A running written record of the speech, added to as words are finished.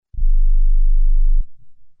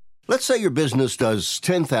Let's say your business does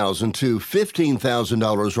 $10,000 to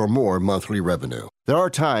 $15,000 or more monthly revenue. There are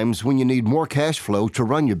times when you need more cash flow to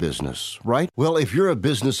run your business, right? Well, if you're a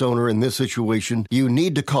business owner in this situation, you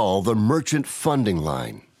need to call the Merchant Funding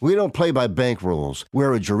Line. We don't play by bank rules.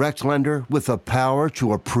 We're a direct lender with the power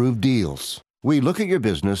to approve deals. We look at your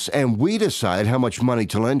business and we decide how much money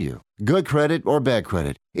to lend you. Good credit or bad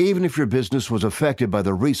credit, even if your business was affected by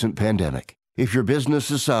the recent pandemic. If your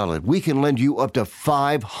business is solid, we can lend you up to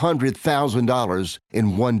 $500,000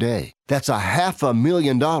 in one day. That's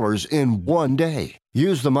 $500,000 in one day.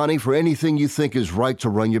 Use the money for anything you think is right to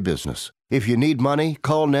run your business. If you need money,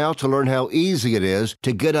 call now to learn how easy it is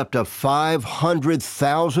to get up to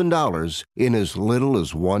 $500,000 in as little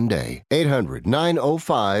as one day.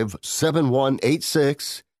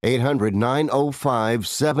 800-905-7186.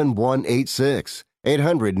 800-905-7186.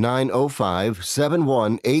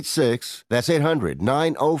 800-905-7186. That's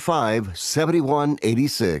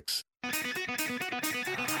 800-905-7186.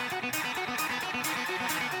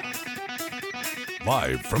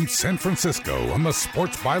 Live from San Francisco on the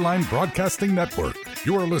Sports Byline Broadcasting Network,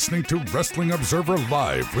 you are listening to Wrestling Observer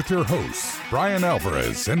Live with your hosts, Bryan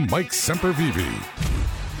Alvarez and Mike Sempervive.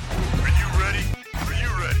 Are you ready? Are you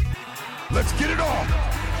ready? Let's get it on!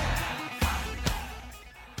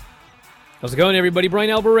 How's it going, everybody? Bryan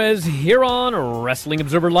Alvarez here on Wrestling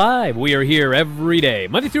Observer Live. We are here every day,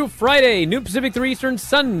 Monday through Friday, noon Pacific, 3 Eastern,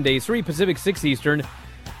 Sunday, 3 Pacific, 6 Eastern.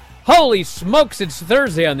 Holy smokes, it's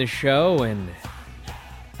Thursday on this show, and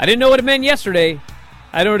I didn't know what it meant yesterday.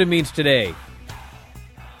 I know what it means today.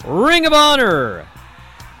 Ring of Honor,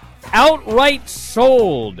 outright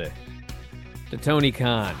sold to Tony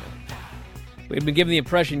Khan. We had been given the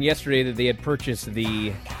impression yesterday that they had purchased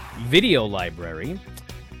the video library.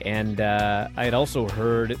 And I had also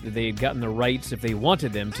heard that they had gotten the rights, if they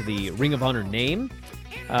wanted them, to the Ring of Honor name.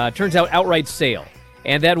 Turns out outright sale.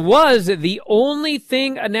 And that was the only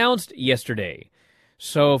thing announced yesterday.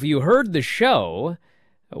 So if you heard the show,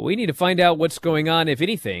 we need to find out what's going on, if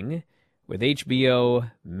anything, with HBO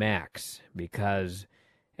Max. Because,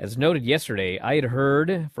 as noted yesterday, I had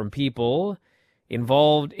heard from people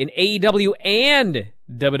involved in AEW and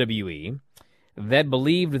WWE that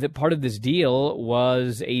believed that part of this deal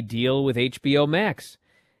was a deal with HBO Max.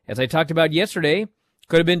 As I talked about yesterday,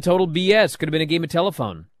 could have been total BS, could have been a game of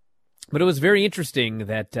telephone. But it was very interesting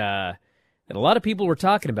that a lot of people were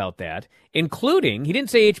talking about that, including, he didn't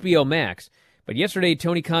say HBO Max, but yesterday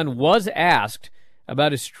Tony Khan was asked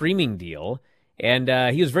about a streaming deal, and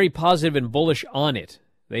he was very positive and bullish on it.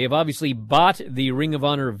 They have obviously bought the Ring of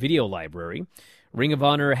Honor video library. Ring of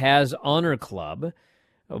Honor has Honor Club.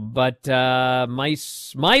 But my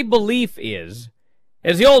belief is,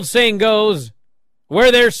 as the old saying goes, where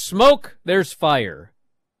there's smoke, there's fire.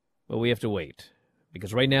 But we have to wait,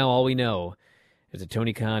 because right now all we know is that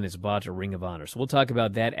Tony Khan has bought a Ring of Honor. So we'll talk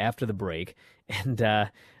about that after the break. And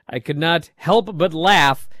I could not help but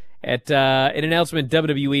laugh at an announcement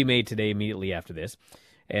WWE made today immediately after this.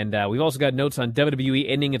 And we've also got notes on WWE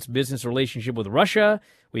ending its business relationship with Russia.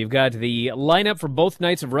 We've got the lineup for both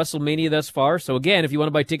nights of WrestleMania thus far. So again, if you want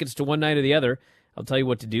to buy tickets to one night or the other, I'll tell you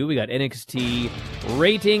what to do. We got NXT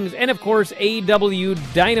ratings and, of course, AEW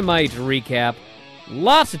Dynamite recap.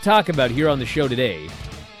 Lots to talk about here on the show today.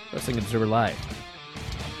 Wrestling Observer Live.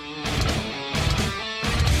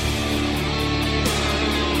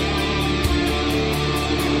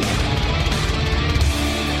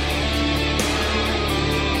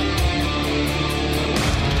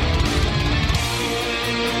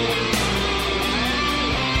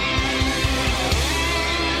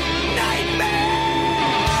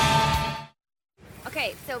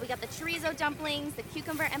 So we got the chorizo dumplings, the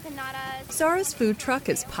cucumber empanadas. Zara's food truck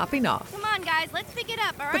is popping off. Come on, guys, let's pick it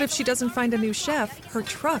up, all right? But if she doesn't find a new chef, her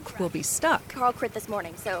truck will be stuck. Carl quit this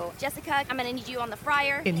morning, so Jessica, I'm going to need you on the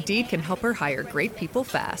fryer. Indeed can help her hire great people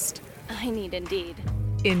fast. I need Indeed.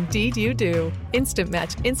 Indeed you do. Instant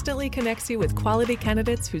Match instantly connects you with quality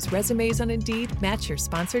candidates whose resumes on Indeed match your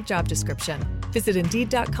sponsored job description. Visit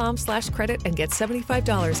Indeed.com/credit and get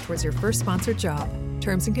 $75 towards your first sponsored job.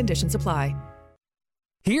 Terms and conditions apply.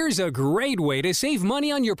 Here's a great way to save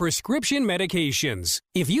money on your prescription medications.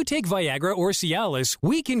 If you take Viagra or Cialis,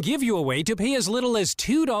 we can give you a way to pay as little as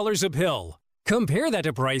 $2 a pill. Compare that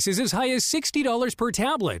to prices as high as $60 per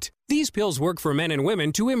tablet. These pills work for men and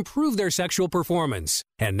women to improve their sexual performance.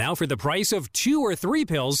 And now for the price of 2 or 3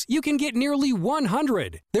 pills, you can get nearly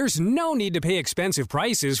 100. There's no need to pay expensive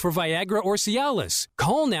prices for Viagra or Cialis.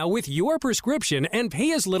 Call now with your prescription and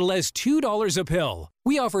pay as little as $2 a pill.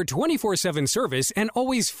 We offer 24/7 service and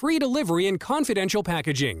always free delivery and confidential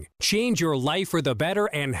packaging. Change your life for the better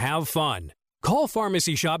and have fun. Call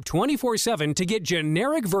Pharmacy Shop 24/7 to get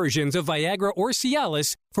generic versions of Viagra or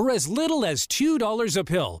Cialis for as little as $2 a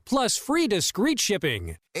pill, plus free discreet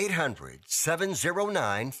shipping.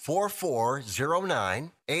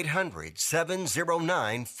 800-709-4409.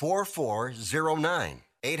 800-709-4409.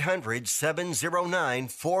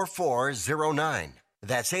 800-709-4409.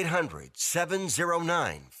 That's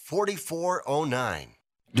 800-709-4409.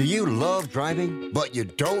 Do you love driving, but you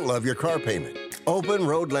don't love your car payment? Open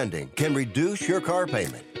Road Lending can reduce your car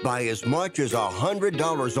payment by as much as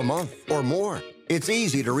 $100 a month or more. It's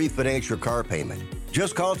easy to refinance your car payment.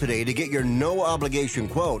 Just call today to get your no-obligation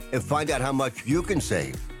quote and find out how much you can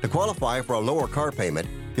save. To qualify for a lower car payment,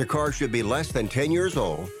 your car should be less than 10 years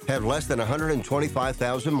old, have less than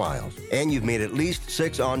 125,000 miles, and you've made at least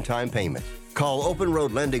 6 on-time payments. Call Open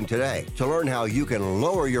Road Lending today to learn how you can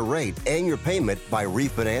lower your rate and your payment by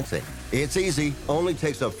refinancing. It's easy, only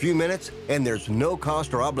takes a few minutes, and there's no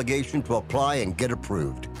cost or obligation to apply and get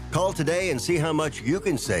approved. Call today and see how much you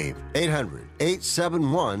can save.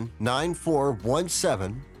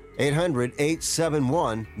 800-871-9417.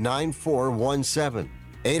 800-871-9417.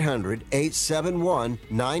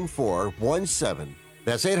 800-871-9417.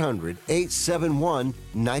 That's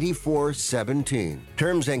 800-871-9417.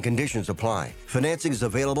 Terms and conditions apply. Financing is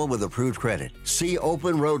available with approved credit. See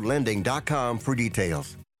openroadlending.com for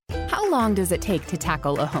details. How long does it take to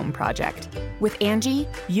tackle a home project? With Angie,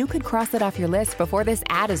 you could cross it off your list before this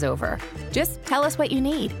ad is over. Just tell us what you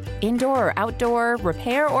need. Indoor or outdoor,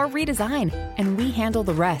 repair or redesign, and we handle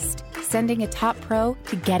the rest, sending a top pro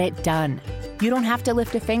to get it done. You don't have to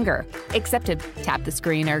lift a finger, except to tap the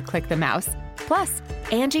screen or click the mouse. Plus,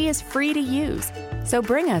 Angie is free to use. So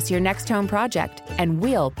bring us your next home project, and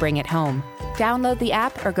we'll bring it home. Download the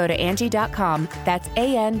app or go to Angie.com. That's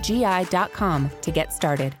ANGI.com to get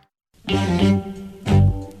started.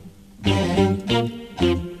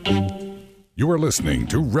 You are listening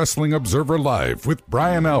to Wrestling Observer Live with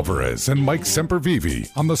Bryan Alvarez and Mike Sempervive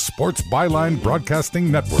on the Sports Byline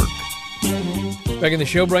Broadcasting Network. Back in the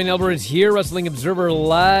show, Bryan Alvarez here, Wrestling Observer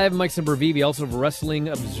Live. Mike Sempervive, also of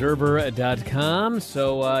WrestlingObserver.com.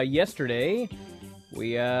 So yesterday,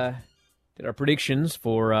 we did our predictions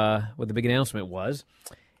for what the big announcement was.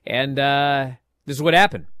 And this is what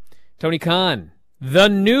happened. Tony Khan, the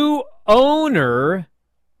new owner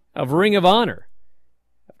of Ring of Honor.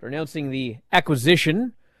 After announcing the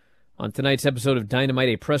acquisition on tonight's episode of Dynamite,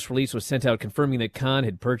 a press release was sent out confirming that Khan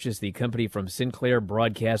had purchased the company from Sinclair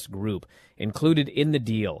Broadcast Group. Included in the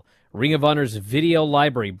deal, Ring of Honor's video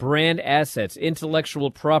library, brand assets, intellectual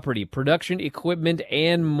property, production equipment,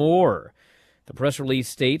 and more. The press release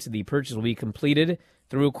states the purchase will be completed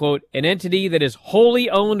through, quote, an entity that is wholly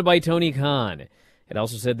owned by Tony Khan. It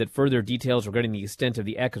also said that further details regarding the extent of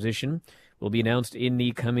the acquisition will be announced in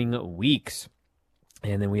the coming weeks.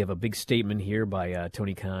 And then we have a big statement here by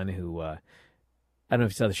Tony Khan, who, I don't know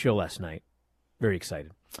if you saw the show last night. Very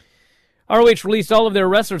excited. ROH released all of their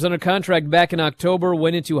wrestlers under contract back in October,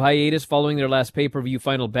 went into hiatus following their last pay-per-view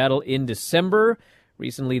Final Battle in December.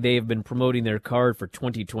 Recently, they have been promoting their card for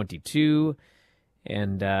 2022,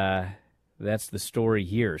 and that's the story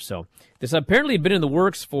here. So this apparently had been in the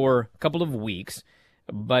works for a couple of weeks,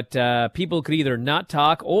 but people could either not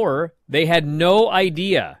talk or they had no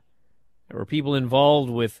idea. There were people involved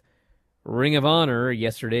with Ring of Honor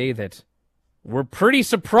yesterday that were pretty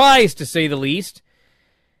surprised, to say the least.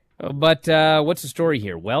 But what's the story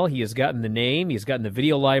here? Well, he has gotten the name. He's gotten the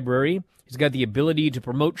video library. He's got the ability to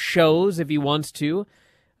promote shows if he wants to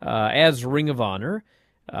as Ring of Honor.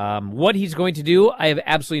 What he's going to do, I have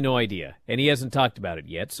absolutely no idea. And he hasn't talked about it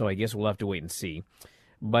yet, so I guess we'll have to wait and see.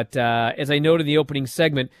 But as I noted in the opening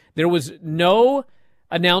segment, there was no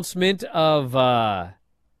announcement of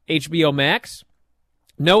HBO Max,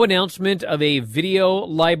 no announcement of a video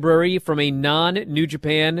library from a non-New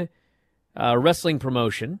Japan wrestling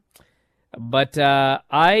promotion. But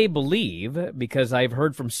I believe, because I've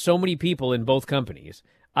heard from so many people in both companies,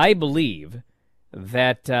 I believe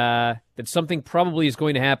that that something probably is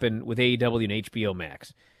going to happen with AEW and HBO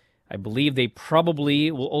Max. I believe they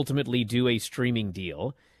probably will ultimately do a streaming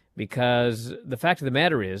deal, because the fact of the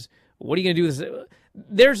matter is, what are you going to do with this?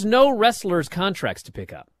 There's no wrestlers' contracts to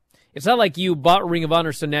pick up. It's not like you bought Ring of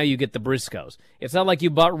Honor, so now you get the Briscoes. It's not like you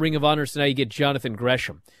bought Ring of Honor, so now you get Jonathan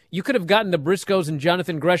Gresham. You could have gotten the Briscoes and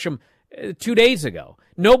Jonathan Gresham 2 days ago.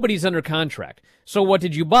 Nobody's under contract. So what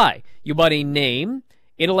did you buy? You bought a name,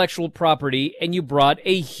 intellectual property, and you brought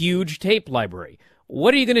a huge tape library.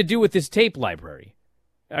 What are you going to do with this tape library?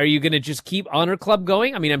 Are you going to just keep Honor Club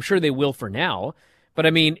going? I mean, I'm sure they will for now. But,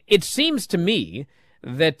 I mean, it seems to me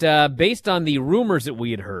that based on the rumors that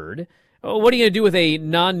we had heard, what are you going to do with a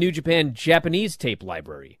non-New Japan Japanese tape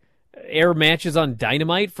library? air matches on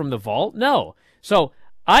Dynamite from the vault? No. So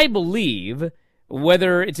I believe,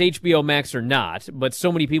 whether it's HBO Max or not, but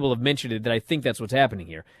so many people have mentioned it that I think that's what's happening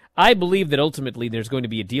here. I believe that ultimately there's going to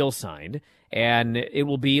be a deal signed, and it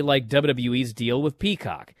will be like WWE's deal with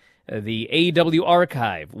Peacock. The AEW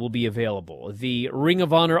archive will be available. The Ring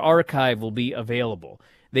of Honor archive will be available.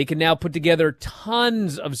 They can now put together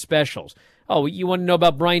tons of specials. Oh, you want to know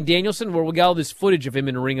about Bryan Danielson? Well, we got all this footage of him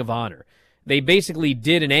in Ring of Honor. They basically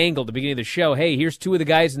did an angle at the beginning of the show. Hey, here's two of the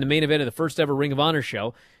guys in the main event of the first ever Ring of Honor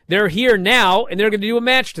show. They're here now, and they're going to do a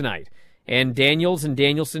match tonight. And Daniels and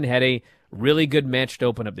Danielson had a really good match to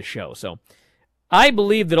open up the show. So I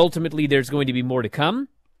believe that ultimately there's going to be more to come.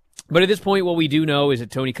 But at this point, what we do know is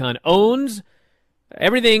that Tony Khan owns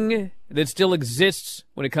everything that still exists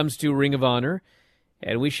when it comes to Ring of Honor,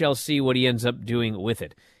 and we shall see what he ends up doing with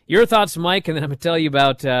it. Your thoughts, Mike, and then I'm going to tell you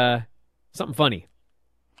about something funny.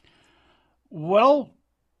 Well,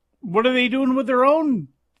 what are they doing with their own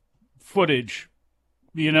footage?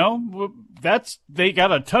 You know, they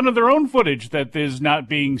got a ton of their own footage that is not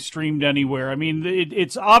being streamed anywhere. I mean,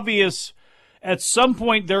 it's obvious at some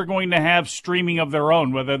point they're going to have streaming of their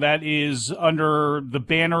own, whether that is under the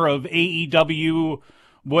banner of AEW,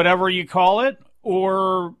 whatever you call it,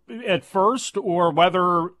 or at first, or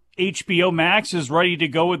whether HBO Max is ready to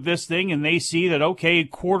go with this thing and they see that, okay,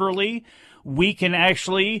 quarterly, we can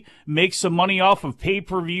actually make some money off of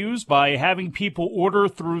pay-per-views by having people order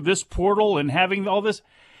through this portal and having all this.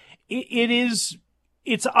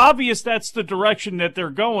 It's obvious that's the direction that they're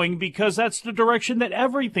going, because that's the direction that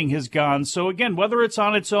everything has gone. So again, whether it's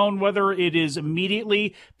on its own, whether it is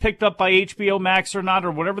immediately picked up by HBO Max or not, or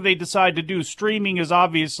whatever they decide to do, streaming is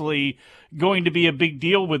obviously going to be a big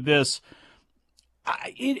deal with this.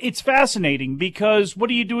 It's fascinating, because what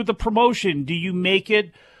do you do with the promotion? Do you make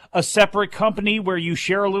it a separate company where you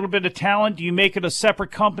share a little bit of talent? Do you make it a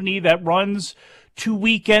separate company that runs 2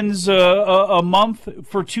 weekends a month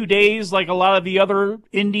for 2 days like a lot of the other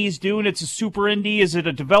indies do, and it's a super indie? Is it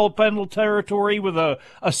a developmental territory with a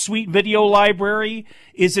sweet video library?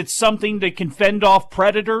 Is it something that can fend off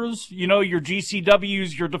predators? You know, your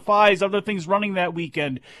GCWs, your Defies, other things running that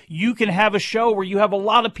weekend. You can have a show where you have a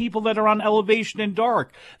lot of people that are on Elevation and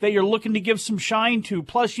Dark that you're looking to give some shine to.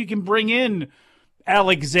 Plus, you can bring in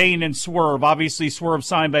Alex Zane and Swerve. Obviously, Swerve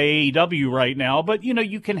signed by AEW right now, but you know,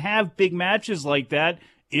 you can have big matches like that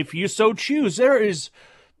if you so choose. There is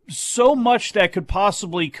so much that could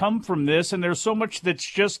possibly come from this, and there's so much that's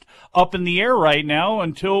just up in the air right now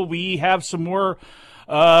until we have some more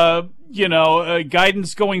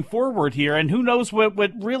guidance going forward here. And who knows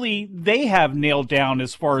what really they have nailed down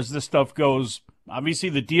as far as this stuff goes. Obviously,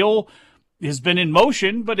 the deal has been in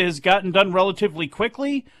motion, but it has gotten done relatively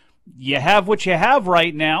quickly. You have what you have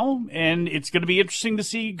right now, and it's going to be interesting to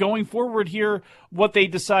see going forward here what they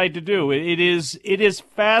decide to do. It is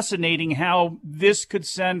fascinating how this could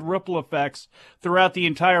send ripple effects throughout the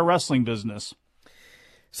entire wrestling business.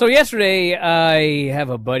 So yesterday, I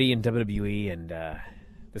have a buddy in WWE, and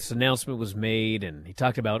this announcement was made, and he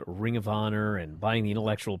talked about Ring of Honor and buying the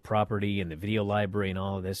intellectual property and the video library and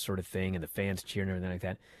all of this sort of thing, and the fans cheering and everything like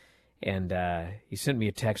that. And he sent me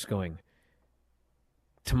a text going,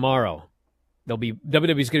 tomorrow, WWE's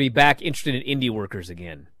going to be back interested in indie workers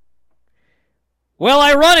again. Well,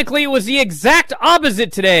 ironically, it was the exact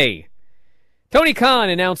opposite today. Tony Khan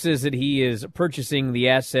announces that he is purchasing the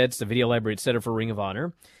assets, the video library, etc. for Ring of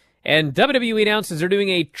Honor. And WWE announces they're doing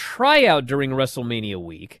a tryout during WrestleMania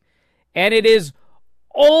week. And it is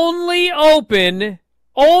only open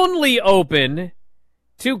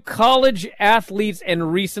to college athletes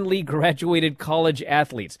and recently graduated college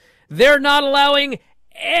athletes. They're not allowing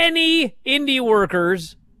any indie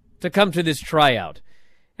workers to come to this tryout.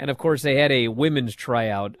 And of course, they had a women's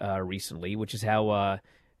tryout recently, which is how,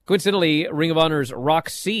 coincidentally, Ring of Honor's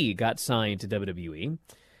Roxy got signed to WWE.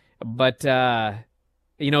 But,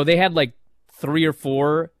 they had like 3 or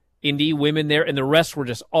 4 indie women there, and the rest were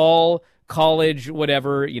just all college,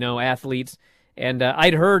 whatever, athletes. And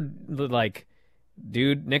I'd heard, like,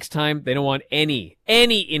 dude, next time they don't want any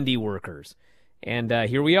indie workers. And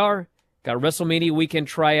here we are. Got WrestleMania weekend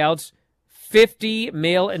tryouts, 50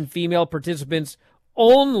 male and female participants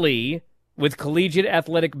only with collegiate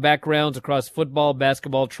athletic backgrounds across football,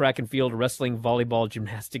 basketball, track and field, wrestling, volleyball,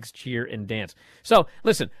 gymnastics, cheer, and dance. So,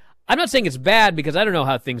 listen, I'm not saying it's bad because I don't know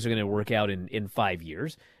how things are going to work out in 5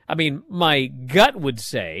 years. I mean, my gut would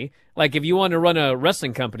say, like, if you want to run a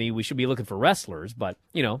wrestling company, we should be looking for wrestlers, but,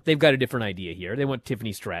 they've got a different idea here. They want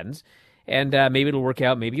Tiffany Strattons, and maybe it'll work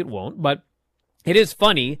out, maybe it won't, but it is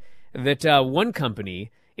funny that one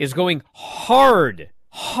company is going hard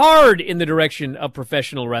in the direction of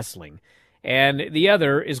professional wrestling. And the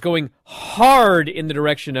other is going hard in the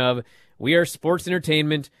direction of, we are sports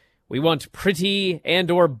entertainment. We want pretty and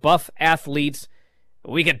or buff athletes.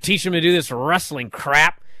 We can teach them to do this wrestling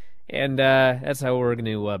crap. And that's how we're going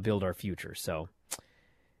to build our future. So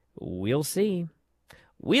we'll see.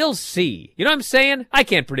 We'll see. You know what I'm saying? I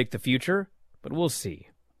can't predict the future, but we'll see.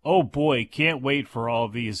 Oh, boy. Can't wait for all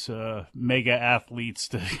these mega athletes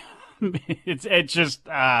to... it's just...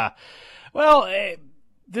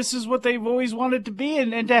 this is what they've always wanted to be,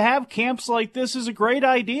 and to have camps like this is a great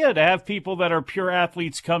idea, to have people that are pure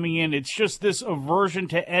athletes coming in. It's just this aversion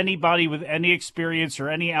to anybody with any experience or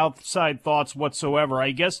any outside thoughts whatsoever.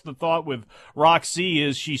 I guess the thought with Roxy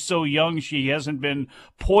is she's so young, she hasn't been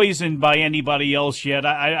poisoned by anybody else yet.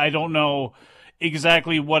 I don't know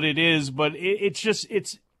exactly what it is, but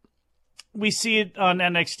it's we see it on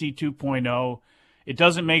NXT 2.0. It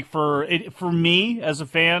doesn't make for me as a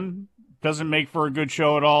fan, doesn't make for a good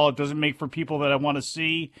show at all. It doesn't make for people that I want to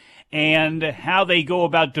see. And how they go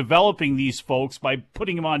about developing these folks by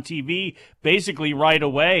putting them on TV basically right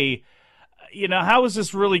away. You know, how is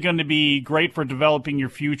this really going to be great for developing your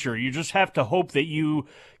future? You just have to hope that you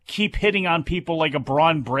keep hitting on people like a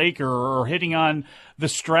Braun Breaker or hitting on the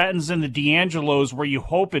Strattons and the D'Angelos where you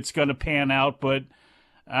hope it's going to pan out, but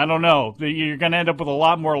I don't know. You're going to end up with a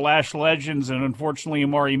lot more Lash Legends and, unfortunately,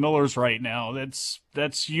 Amari Millers right now.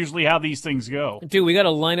 That's usually how these things go. Dude, we got a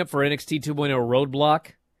lineup for NXT 2.0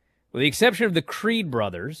 Roadblock. With the exception of the Creed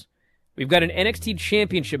brothers, we've got an NXT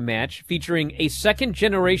Championship match featuring a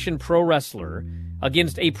second-generation pro wrestler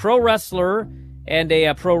against a pro wrestler and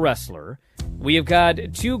a pro wrestler. We have got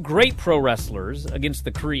two great pro wrestlers against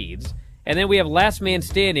the Creeds. And then we have Last Man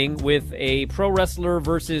Standing with a pro wrestler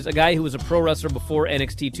versus a guy who was a pro wrestler before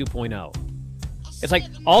NXT 2.0. It's like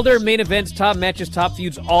all their main events, top matches, top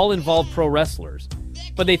feuds all involve pro wrestlers.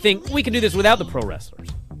 But they think we can do this without the pro wrestlers.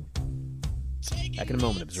 Back in a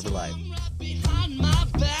moment, Observer Live.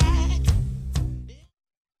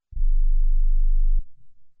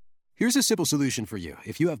 Here's a simple solution for you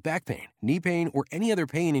if you have back pain, knee pain, or any other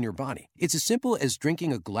pain in your body. It's as simple as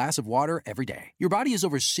drinking a glass of water every day. Your body is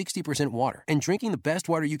over 60% water, and drinking the best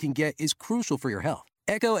water you can get is crucial for your health.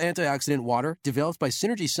 Echo Antioxidant Water, developed by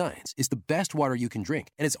Synergy Science, is the best water you can drink,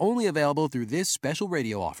 and it's only available through this special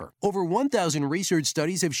radio offer. Over 1,000 research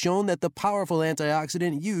studies have shown that the powerful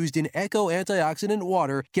antioxidant used in Echo Antioxidant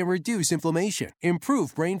Water can reduce inflammation,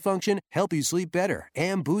 improve brain function, help you sleep better,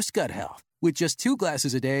 and boost gut health. With just 2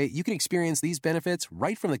 glasses a day, you can experience these benefits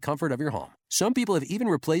right from the comfort of your home. Some people have even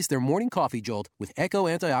replaced their morning coffee jolt with Echo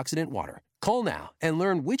Antioxidant Water. Call now and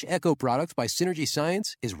learn which Echo product by Synergy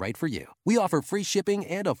Science is right for you. We offer free shipping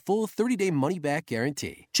and a full 30-day money-back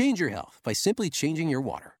guarantee. Change your health by simply changing your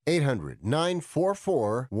water.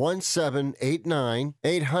 800-944-1789.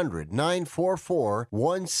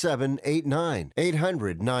 800-944-1789.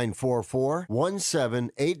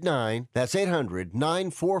 800-944-1789. That's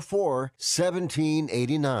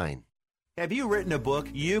 800-944-1789. Have you written a book?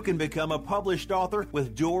 You can become a published author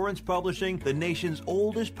with Dorrance Publishing, the nation's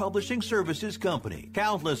oldest publishing services company.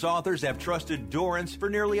 Countless authors have trusted Dorrance for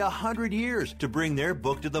nearly 100 years to bring their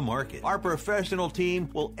book to the market. Our professional team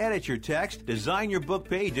will edit your text, design your book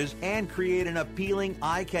pages, and create an appealing,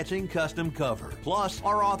 eye-catching custom cover. Plus,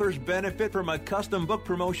 our authors benefit from a custom book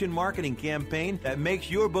promotion marketing campaign that makes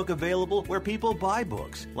your book available where people buy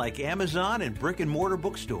books, like Amazon and brick-and-mortar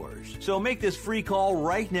bookstores. So make this free call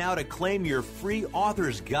right now to claim your free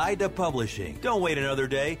author's guide to publishing. Don't wait another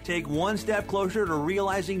day. Take one step closer to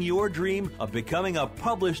realizing your dream of becoming a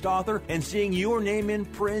published author and seeing your name in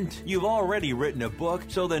print. You've already written a book,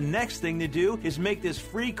 so the next thing to do is make this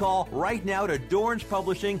free call right now to Dorrance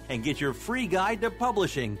Publishing and get your free guide to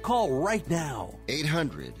publishing. Call right now.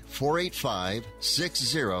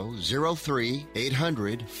 800-485-6003.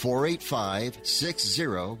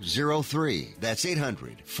 800-485-6003. That's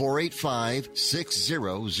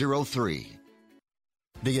 800-485-6003.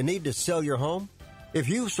 Do you need to sell your home? If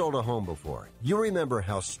you've sold a home before, you remember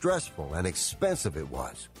how stressful and expensive it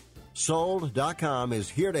was. Sold.com is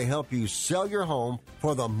here to help you sell your home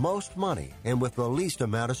for the most money and with the least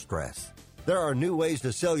amount of stress. There are new ways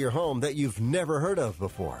to sell your home that you've never heard of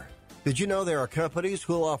before. Did you know there are companies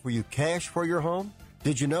who'll offer you cash for your home?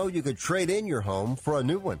 Did you know you could trade in your home for a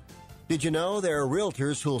new one? Did you know there are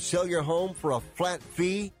realtors who'll sell your home for a flat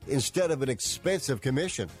fee instead of an expensive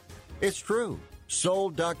commission? It's true.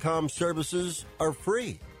 Sold.com services are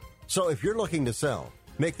free. So if you're looking to sell,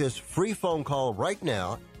 make this free phone call right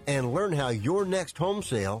now and learn how your next home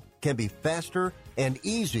sale can be faster and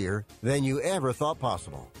easier than you ever thought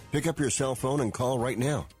possible. Pick up your cell phone and call right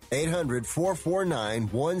now.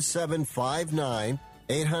 800-449-1759.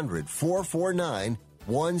 800-449-1759.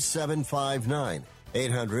 800-449-1759.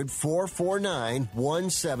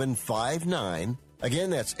 800-449-1759. Again,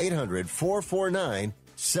 that's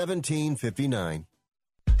 800-449-1759.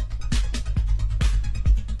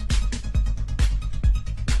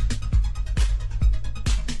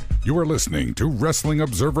 You are listening to Wrestling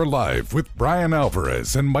Observer Live with Bryan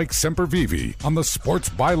Alvarez and Mike Sempervive on the Sports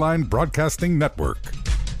Byline Broadcasting Network.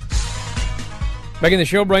 Back in the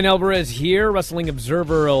show, Bryan Alvarez here, Wrestling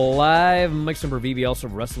Observer Live. Mike Sempervive, also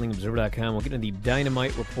of WrestlingObserver.com. We'll get into the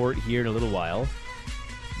Dynamite report here in a little while.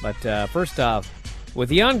 But first off, with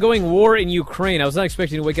the ongoing war in Ukraine, I was not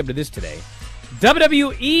expecting to wake up to this today.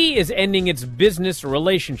 WWE is ending its business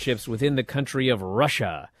relationships within the country of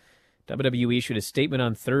Russia. WWE issued a statement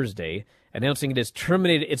on Thursday announcing it has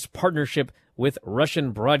terminated its partnership with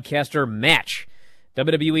Russian broadcaster Match.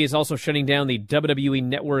 WWE is also shutting down the WWE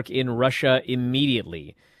network in Russia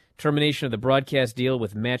immediately. Termination of the broadcast deal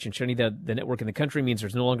with Match and shutting the network in the country means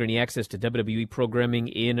there's no longer any access to WWE programming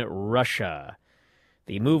in Russia.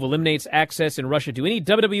 The move eliminates access in Russia to any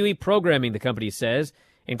WWE programming, the company says,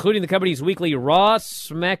 including the company's weekly Raw,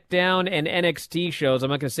 SmackDown, and NXT shows. I'm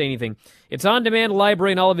not going to say anything. Its on-demand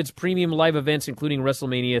library and all of its premium live events, including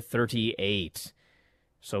WrestleMania 38.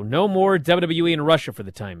 So no more WWE in Russia for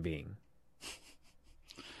the time being.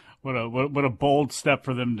 What a bold step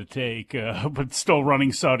for them to take, but still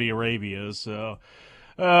running Saudi Arabia. So,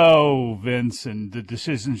 Vince and the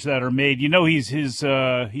decisions that are made. You know, he's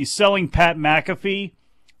selling Pat McAfee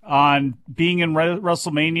on being in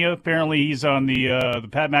WrestleMania. Apparently, he's on the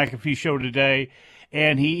Pat McAfee show today,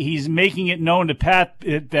 and he's making it known to Pat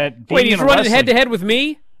that wait, he's running head to head with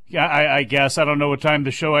me. Yeah, I guess. I don't know what time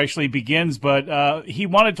the show actually begins, but he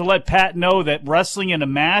wanted to let Pat know that wrestling in a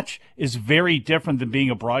match is very different than being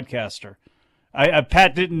a broadcaster.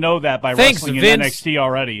 Pat didn't know that by wrestling in NXT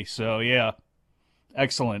already, so yeah.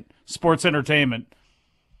 Excellent. Sports entertainment.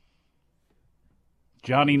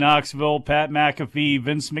 Johnny Knoxville, Pat McAfee,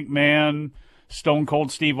 Vince McMahon, Stone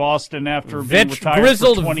Cold Steve Austin after being retired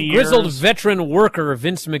for 20 years. Grizzled veteran worker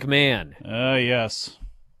Vince McMahon. Yes.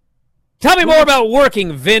 Tell me more about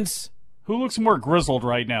working, Vince. Who looks more grizzled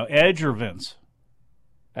right now, Edge or Vince?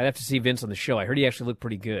 I'd have to see Vince on the show. I heard he actually looked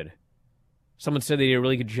pretty good. Someone said they did a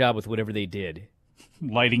really good job with whatever they did.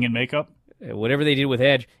 Lighting and makeup? Whatever they did with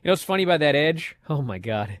Edge. You know what's funny about that Edge? Oh, my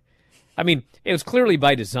God. I mean, it was clearly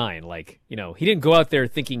by design. Like, you know, he didn't go out there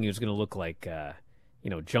thinking he was going to look like,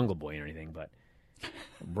 Jungle Boy or anything. But,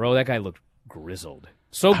 bro, that guy looked grizzled.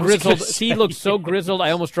 So grizzled. He looked so grizzled,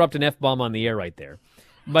 I almost dropped an F-bomb on the air right there.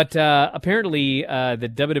 But apparently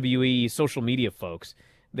the WWE social media folks,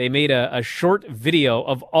 they made a short video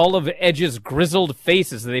of all of Edge's grizzled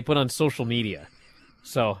faces that they put on social media.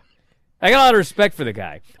 So I got a lot of respect for the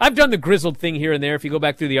guy. I've done the grizzled thing here and there if you go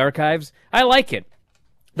back through the archives. I like it.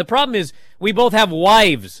 The problem is we both have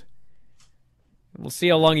wives. We'll see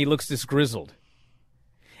how long he looks this grizzled.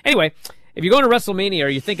 Anyway, if you're going to WrestleMania or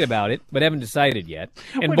you're thinking about it but haven't decided yet,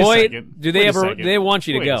 and boy, do they want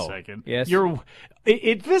you to go. Wait a second. Yes.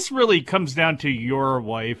 This really comes down to your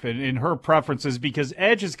wife and her preferences, because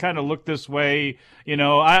Edge has kind of looked this way. You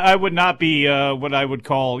know, I would not be what I would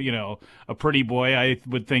call, a pretty boy. I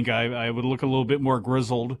would think I would look a little bit more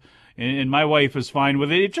grizzled, and my wife is fine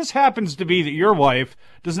with it. It just happens to be that your wife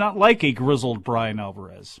does not like a grizzled Bryan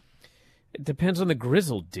Alvarez. It depends on the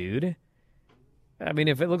grizzled, dude. I mean,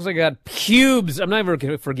 if it looks like I got pubes, I'm never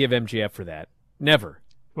going to forgive MJF for that. Never.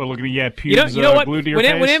 Well, look at me, you had pubes you know what? Glued to your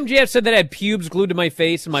face? When MJF said that I had pubes glued to my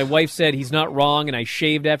face, and my wife said he's not wrong, and I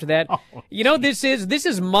shaved after that, this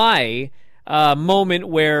is my moment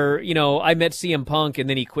where, I met CM Punk, and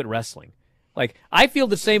then he quit wrestling. Like, I feel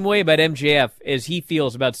the same way about MJF as he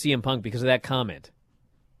feels about CM Punk because of that comment.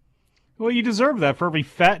 Well, you deserve that for every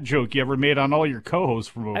fat joke you ever made on all your co-hosts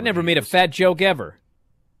from over I never made a fat joke ever.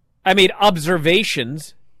 I made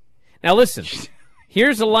observations. Now listen,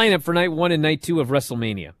 here's the lineup for night 1 and night 2 of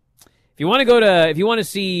WrestleMania. If you want to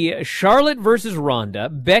see Charlotte versus Ronda,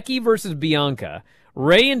 Becky versus Bianca,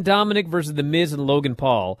 Rey and Dominic versus The Miz and Logan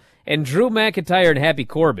Paul, and Drew McIntyre and Happy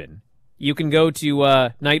Corbin, you can go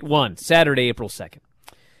to night 1, Saturday, April 2nd.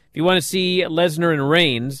 If you want to see Lesnar and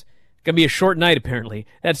Reigns, it's going to be a short night apparently.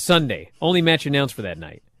 That's Sunday. Only match announced for that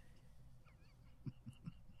night.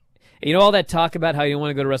 You know all that talk about how you want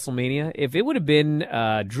to go to WrestleMania? If it would have been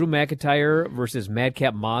Drew McIntyre versus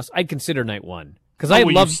Madcap Moss, I'd consider night 1.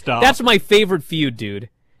 Because that's my favorite feud, dude.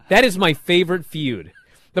 That is my favorite feud.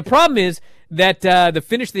 The problem is that the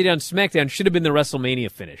finish they did on SmackDown should have been the WrestleMania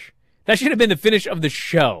finish. That should have been the finish of the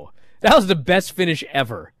show. That was the best finish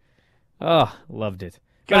ever. Oh, loved it.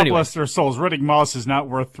 God bless their souls. Riddick Moss is not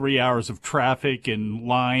worth 3 hours of traffic and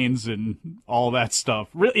lines and all that stuff.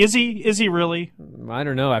 Is he? Is he really? I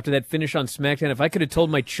don't know. After that finish on SmackDown, if I could have told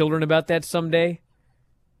my children about that someday,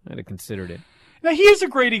 I'd have considered it. Now, here's a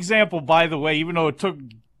great example, by the way, even though it took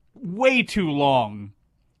way too long.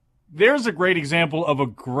 There's a great example of a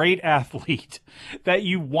great athlete that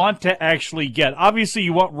you want to actually get. Obviously,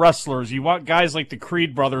 you want wrestlers. You want guys like the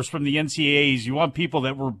Creed brothers from the NCAAs. You want people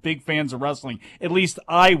that were big fans of wrestling. At least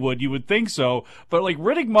I would. You would think so. But like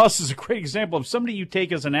Riddick Moss is a great example of somebody you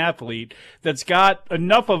take as an athlete that's got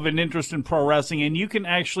enough of an interest in pro wrestling and you can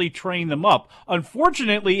actually train them up.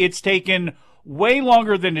 Unfortunately, it's taken way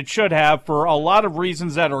longer than it should have for a lot of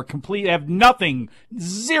reasons that are have nothing,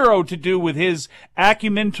 zero to do with his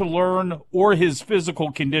acumen to learn or his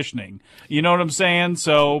physical conditioning. You know what I'm saying?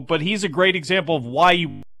 So, but he's a great example of why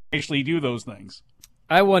you actually do those things.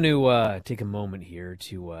 I want to take a moment here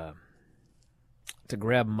to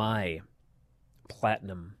grab my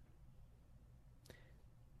platinum,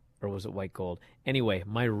 or was it white gold? Anyway,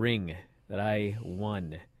 my ring that I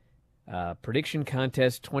won. Prediction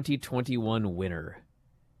contest 2021 winner,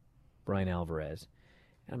 Bryan Alvarez.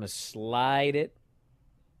 I'm going to slide it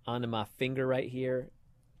onto my finger right here.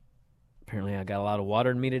 Apparently I got a lot of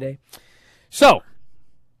water in me today. So,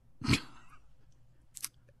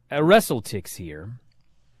 WrestleTix here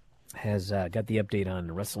has got the update on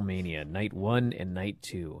WrestleMania Night 1 and Night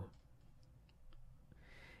 2.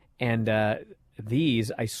 And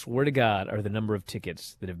these, I swear to God, are the number of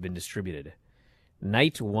tickets that have been distributed.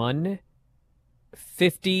 Night 1,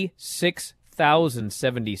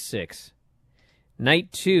 56,076.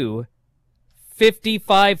 Night 2,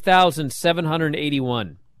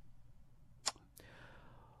 55,781.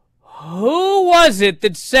 Who was it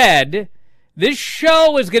that said this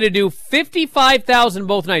show is going to do 55,000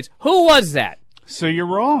 both nights? Who was that? So you're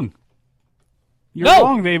wrong. You're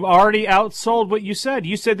wrong. They've already outsold what you said.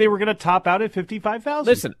 You said they were going to top out at 55,000.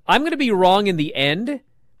 Listen, I'm going to be wrong in the end.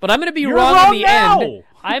 But I'm going to be wrong in the end.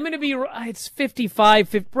 I'm going to be. It's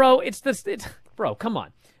 55, bro. Bro, come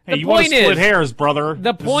on. Hey, you want to split hairs, brother.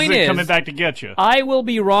 The point is coming back to get you. I will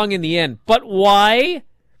be wrong in the end. But why?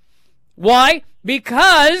 Why?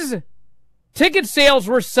 Because ticket sales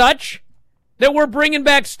were such that we're bringing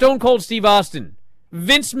back Stone Cold Steve Austin,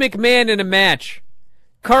 Vince McMahon in a match,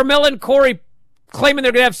 Carmella and Corey claiming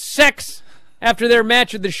they're going to have sex after their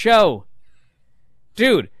match at the show.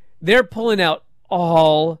 Dude, they're pulling out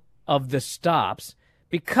all of the stops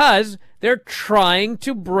because they're trying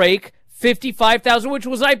to break 55,000, which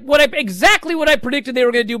was exactly what I predicted they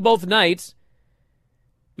were going to do both nights.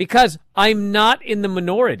 Because I'm not in the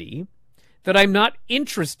minority that I'm not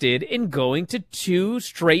interested in going to 2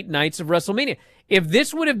 straight nights of WrestleMania. If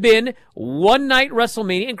this would have been one night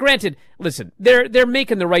WrestleMania, and granted, listen, they're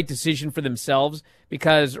making the right decision for themselves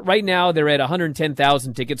because right now they're at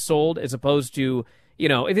 110,000 tickets sold as opposed to,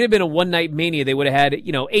 if it had been a one-night Mania, they would have had,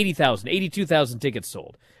 80,000, 82,000 tickets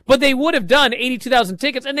sold. But they would have done 82,000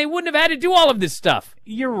 tickets, and they wouldn't have had to do all of this stuff.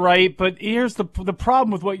 You're right, but here's the problem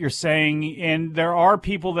with what you're saying, and there are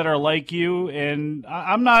people that are like you, and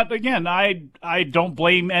I'm not, again, I don't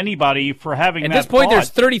blame anybody for having that. At this point, thought, there's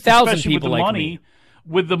 30,000 people like me.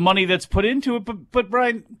 With the money that's put into it. But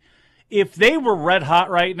Brian, if they were red hot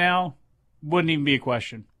right now, wouldn't even be a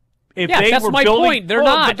question. If they that's were my building, point. They're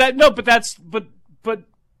not. But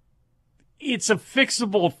it's a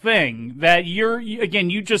fixable thing that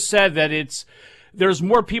you just said that there's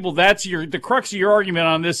more people. That's the crux of your argument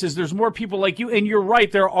on this is there's more people like you. And you're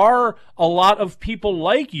right. There are a lot of people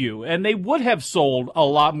like you and they would have sold a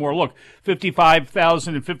lot more. Look,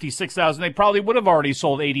 55,000 and 56,000. They probably would have already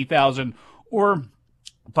sold 80,000 or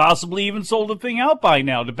possibly even sold the thing out by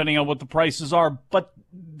now, depending on what the prices are. But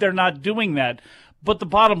they're not doing that. But the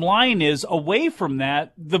bottom line is, away from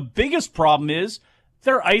that, the biggest problem is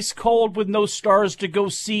they're ice cold with no stars to go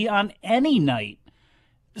see on any night.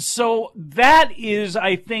 So that is,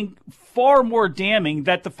 I think, far more damning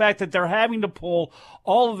that the fact that they're having to pull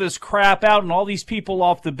all of this crap out and all these people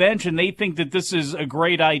off the bench and they think that this is a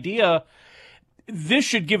great idea. This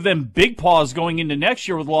should give them big pause going into next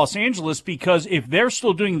year with Los Angeles because if they're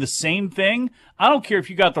still doing the same thing, I don't care if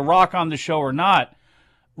you got The Rock on the show or not.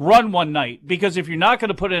 Run one night, because if you're not going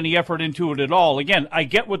to put any effort into it at all, again, I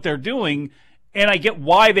get what they're doing and I get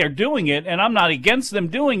why they're doing it and I'm not against them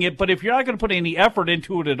doing it, but if you're not going to put any effort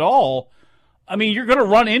into it at all, I mean, you're going to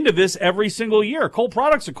run into this every single year. Coal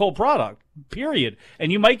Product's a coal product, period. And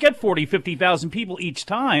you might get 40, 50,000 people each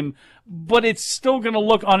time, but it's still going to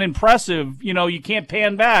look unimpressive. You can't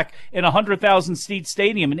pan back in a 100,000 seat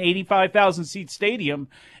stadium, an 85,000 seat stadium,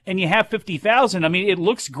 and you have 50,000. I mean, it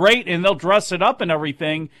looks great and they'll dress it up and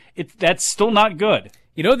everything. That's still not good.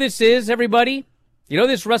 You know what this is, everybody? You know what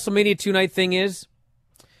this WrestleMania 2 night thing is?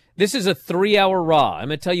 This is a 3-hour Raw. I'm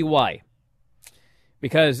going to tell you why.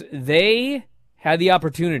 Because they had the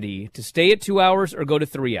opportunity to stay at 2 hours or go to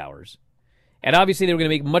 3 hours. And obviously they were going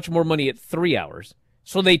to make much more money at 3 hours.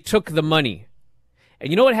 So they took the money. And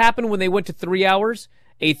you know what happened when they went to 3 hours?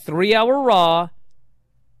 A 3-hour Raw.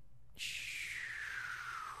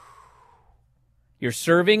 You're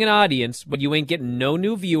serving an audience, but you ain't getting no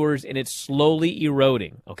new viewers, and it's slowly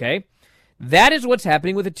eroding, okay? That is what's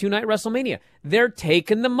happening with a 2-night WrestleMania. They're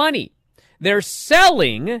taking the money. They're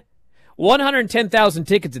selling 110,000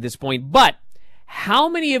 tickets at this point, but how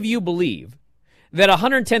many of you believe that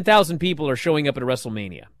 110,000 people are showing up at a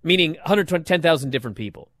WrestleMania? Meaning 110,000 different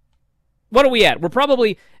people. What are we at?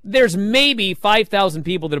 There's maybe 5,000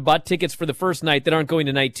 people that have bought tickets for the first night that aren't going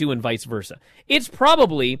to night 2 and vice versa. It's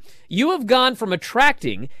probably, you have gone from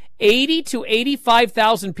attracting 80 to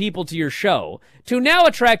 85,000 people to your show to now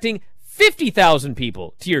attracting 50,000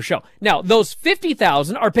 people to your show. Now, those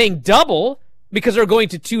 50,000 are paying double because they're going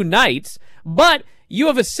to 2 nights, but you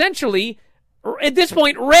have essentially, at this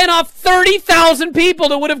point, ran off 30,000 people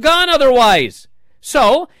that would have gone otherwise.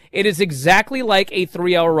 So, it is exactly like a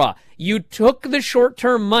 3-hour Raw. You took the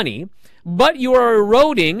short-term money, but you are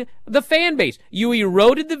eroding the fan base. You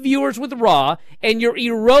eroded the viewers with Raw, and you're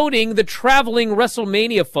eroding the traveling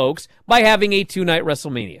WrestleMania folks by having a 2-night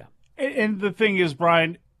WrestleMania. And the thing is,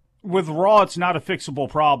 Brian, with Raw, it's not a fixable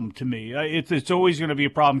problem to me. It's always going to be a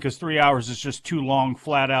problem because 3 hours is just too long,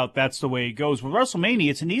 flat out. That's the way it goes. With WrestleMania,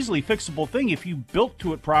 it's an easily fixable thing. If you built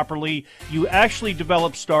to it properly, you actually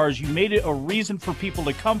developed stars, you made it a reason for people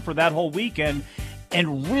to come for that whole weekend,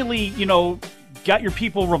 and really, got your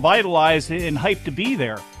people revitalized and hyped to be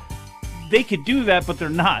there. They could do that, but they're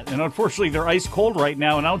not. And unfortunately, they're ice cold right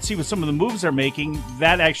now, and I don't see with some of the moves they're making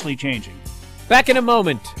that actually changing. Back in a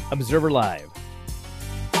moment, Observer Live.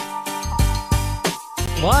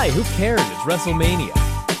 Why? Who cares? It's WrestleMania.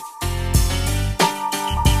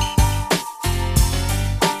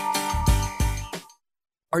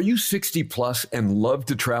 Are you 60 plus and love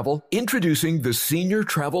to travel? Introducing the Senior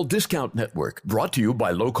Travel Discount Network, brought to you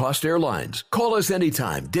by Low Cost Airlines. Call us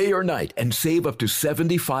anytime, day or night, and save up to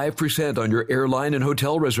 75% on your airline and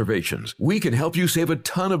hotel reservations. We can help you save a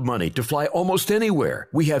ton of money to fly almost anywhere.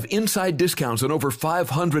 We have inside discounts on over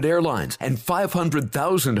 500 airlines and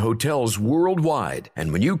 500,000 hotels worldwide.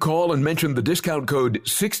 And when you call and mention the discount code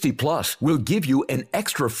 60 plus, we'll give you an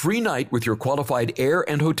extra free night with your qualified air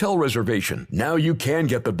and hotel reservation. Now you can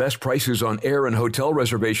get the best prices on air and hotel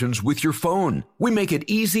reservations with your phone. We make it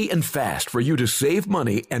easy and fast for you to save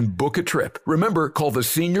money and book a trip. Remember, call the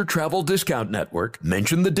Senior Travel Discount Network,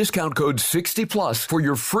 mention the discount code 60+ for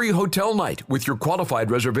your free hotel night with your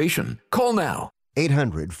qualified reservation. Call now.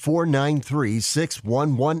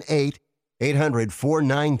 800-493-6118.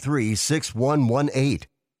 800-493-6118.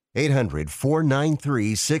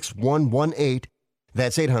 800-493-6118.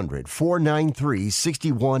 That's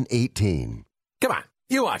 800-493-6118. Come on.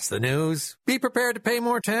 You watch the news. Be prepared to pay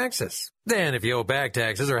more taxes. Then if you owe back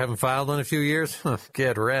taxes or haven't filed in a few years,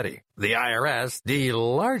 get ready. The IRS, the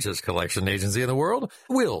largest collection agency in the world,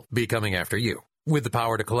 will be coming after you with the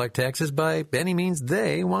power to collect taxes by any means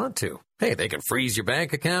they want to. Hey, they can freeze your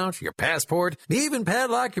bank account, your passport, even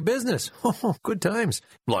padlock your business. Oh, good times.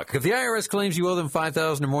 Look, if the IRS claims you owe them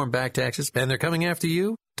 $5,000 or more in back taxes and they're coming after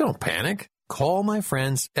you, don't panic. Call my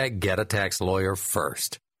friends at Get a Tax Lawyer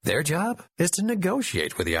first. Their job is to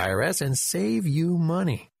negotiate with the IRS and save you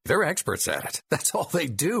money. They're experts at it. That's all they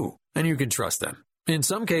do. And you can trust them. In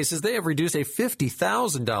some cases, they have reduced a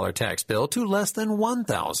 $50,000 tax bill to less than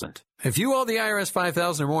 $1,000. If you owe the IRS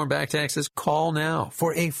 $5,000 or more in back taxes, call now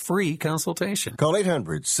for a free consultation. Call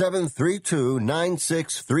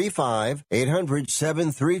 800-732-9635.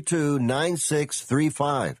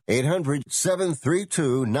 800-732-9635.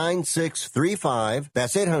 800-732-9635.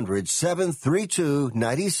 That's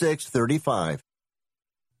 800-732-9635.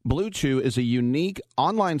 Blue Chew is a unique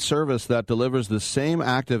online service that delivers the same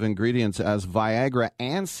active ingredients as Viagra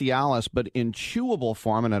and Cialis, but in chewable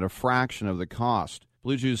form and at a fraction of the cost.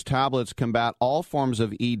 Blue Chew's tablets combat all forms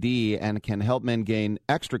of ED and can help men gain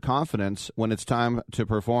extra confidence when it's time to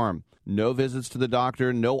perform. No visits to the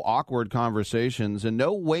doctor, no awkward conversations, and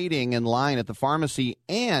no waiting in line at the pharmacy,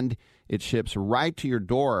 and it ships right to your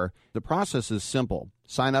door. The process is simple.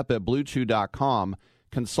 Sign up at BlueChew.com.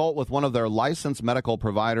 Consult with one of their licensed medical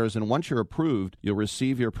providers, and once you're approved, you'll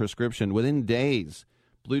receive your prescription within days.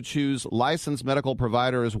 Blue Chew's licensed medical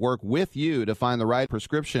providers work with you to find the right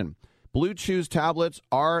prescription. Blue Chew's tablets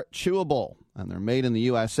are chewable, and they're made in the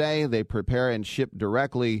USA. They prepare and ship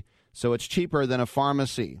directly, so it's cheaper than a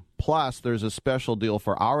pharmacy. Plus, there's a special deal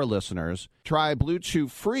for our listeners. Try Blue Chew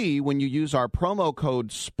free when you use our promo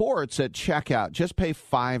code SPORTS at checkout. Just pay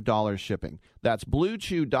 $5 shipping. That's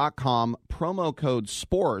BlueChew.com, promo code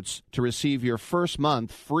SPORTS to receive your first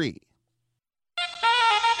month free.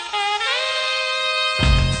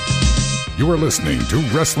 You are listening to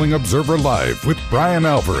Wrestling Observer Live with Bryan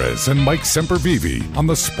Alvarez and Mike Sempervive on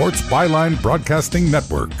the Sports Byline Broadcasting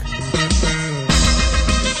Network.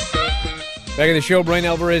 Back in the show, Bryan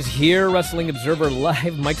Alvarez here, Wrestling Observer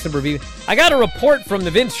Live, Mike Sempervive. I got a report from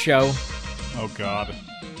the Vince show. Oh, God.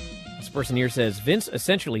 This person here says, Vince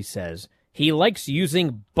essentially says he likes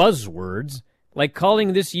using buzzwords, like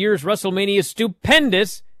calling this year's WrestleMania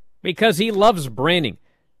stupendous because he loves branding.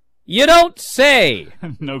 You don't say!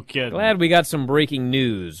 No kidding. Glad we got some breaking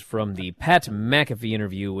news from the Pat McAfee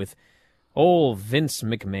interview with old Vince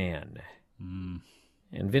McMahon.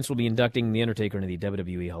 And Vince will be inducting The Undertaker into the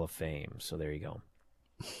WWE Hall of Fame. So there you go.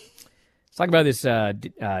 Let's talk about this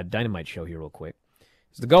Dynamite show here real quick.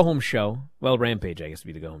 It's the go-home show. Well, Rampage, I guess,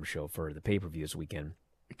 would be the go-home show for the pay-per-view this weekend.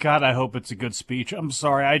 God, I hope it's a good speech. I'm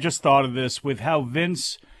sorry. I just thought of this with how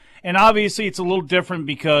Vince... And obviously it's a little different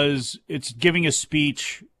because it's giving a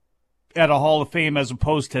speech at a Hall of Fame as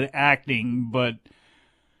opposed to acting, but...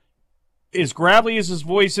 as gravelly as his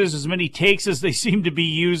voice is, as many takes as they seem to be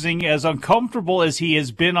using, as uncomfortable as he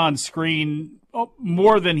has been on screen,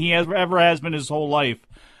 more than he ever has been his whole life.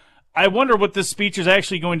 I wonder what this speech is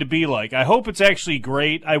actually going to be like. I hope it's actually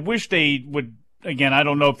great. I wish they would, again, I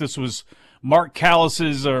don't know if this was Mark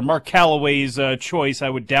Callis's or Mark Calloway's choice. I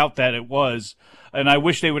would doubt that it was. And I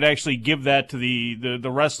wish they would actually give that to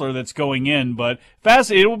the wrestler that's going in. But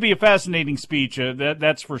it will be a fascinating speech,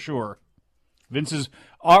 that's for sure. Vince is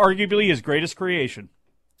arguably his greatest creation.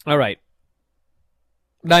 All right.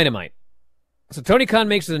 Dynamite. So Tony Khan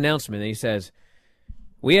makes an announcement, and he says,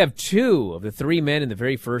 we have 2 of the 3 men in the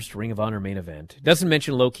very first Ring of Honor main event. Doesn't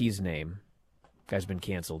mention Loki's name. Guy's been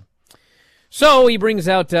canceled. So he brings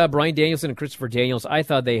out Bryan Danielson and Christopher Daniels. I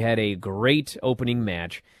thought they had a great opening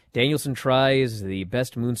match. Danielson tries the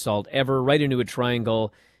best moonsault ever, right into a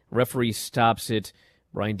triangle. Referee stops it.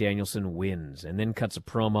 Bryan Danielson wins, and then cuts a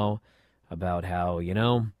promo about how,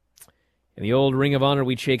 in the old Ring of Honor,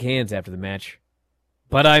 we'd shake hands after the match.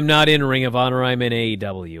 But I'm not in Ring of Honor, I'm in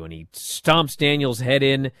AEW. And he stomps Daniels' head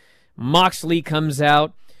in. Moxley comes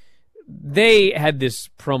out. They had this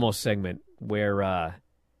promo segment where,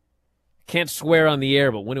 can't swear on the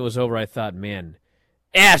air, but when it was over, I thought, man,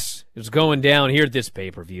 S is going down here at this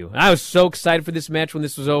pay-per-view. And I was so excited for this match when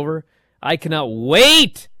this was over. I cannot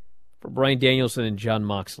wait for Bryan Danielson and Jon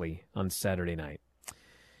Moxley on Saturday night.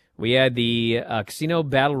 We had the Casino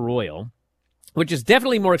Battle Royal, which is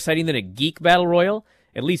definitely more exciting than a Geek Battle Royal,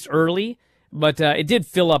 at least early, but it did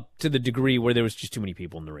fill up to the degree where there was just too many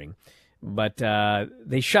people in the ring. But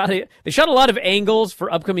they shot a lot of angles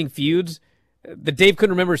for upcoming feuds that Dave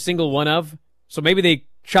couldn't remember a single one of, so maybe they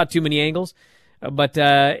shot too many angles. But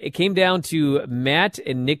it came down to Matt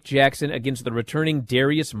and Nick Jackson against the returning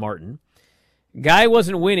Darius Martin. Guy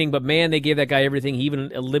wasn't winning, but man, they gave that guy everything. He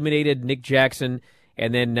even eliminated Nick Jackson.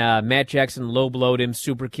 And then Matt Jackson low-blowed him,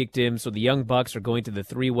 super-kicked him, so the Young Bucks are going to the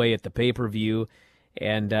 3-way at the pay-per-view.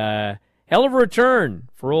 And hell of a return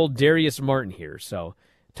for old Darius Martin here. So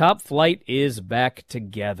Top Flight is back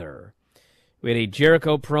together. We had a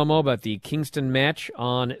Jericho promo about the Kingston match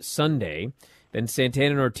on Sunday. Then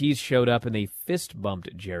Santana and Ortiz showed up, and they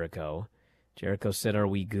fist-bumped Jericho. Jericho said, "Are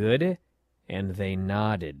we good?" And they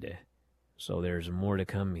nodded. So there's more to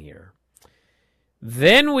come here.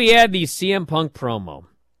 Then we had the CM Punk promo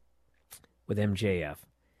with MJF.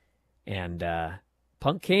 And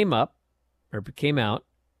Punk came out,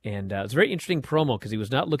 and it was a very interesting promo because he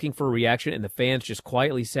was not looking for a reaction, and the fans just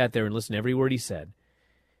quietly sat there and listened to every word he said.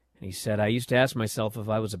 And he said, I used to ask myself if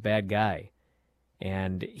I was a bad guy.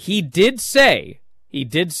 And he did say,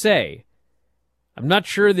 I'm not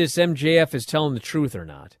sure this MJF is telling the truth or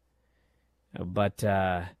not. But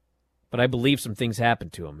I believe some things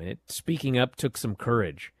happened to him. And speaking up took some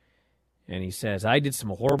courage. And he says, I did some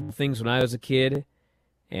horrible things when I was a kid,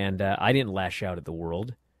 and I didn't lash out at the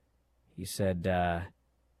world. He said,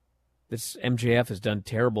 this MJF has done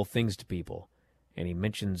terrible things to people. And he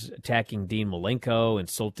mentions attacking Dean Malenko,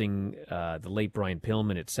 insulting the late Brian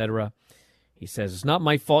Pillman, etc. He says, it's not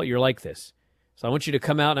my fault you're like this. So I want you to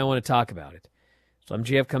come out and I want to talk about it. So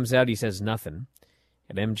MJF comes out, he says nothing.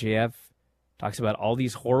 And MJF talks about all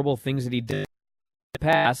these horrible things that he did in the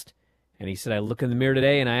past. And he said, I look in the mirror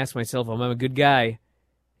today and I ask myself, am I a good guy?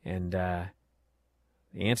 And the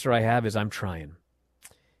answer I have is I'm trying.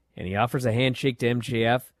 And he offers a handshake to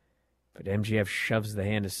MJF, but MJF shoves the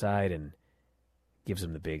hand aside and gives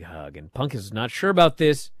him the big hug. And Punk is not sure about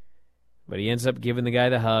this, But he ends up giving the guy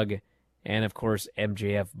the hug, and, of course,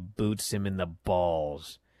 MJF boots him in the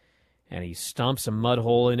balls. And he stomps a mud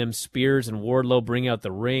hole in him. Spears and Wardlow bring out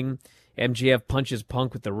the ring. MJF punches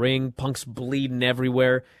Punk with the ring. Punk's bleeding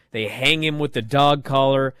everywhere. They hang him with the dog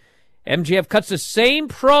collar. MJF cuts the same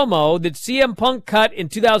promo that CM Punk cut in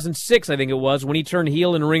 2006, I think it was, when he turned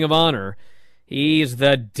heel in Ring of Honor. He's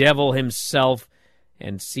the devil himself,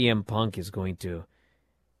 and CM Punk is going to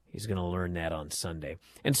learn that on Sunday.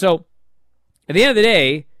 And so, at the end of the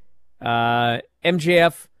day,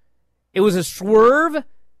 MJF, it was a swerve,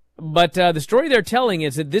 but the story they're telling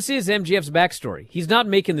is that this is MJF's backstory. He's not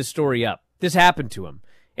making the story up. This happened to him,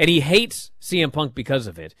 and he hates CM Punk because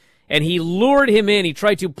of it. And he lured him in. He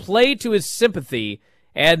tried to play to his sympathy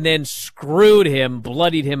and then screwed him,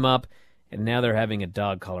 bloodied him up, and now they're having a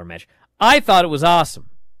dog collar match. I thought it was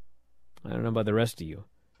awesome. I don't know about the rest of you.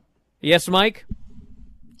 Yes, Mike?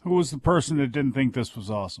 Who was the person that didn't think this was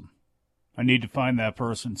awesome? I need to find that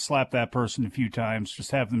person, slap that person a few times,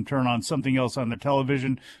 just have them turn on something else on their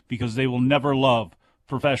television because they will never love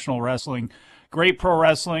professional wrestling. Great pro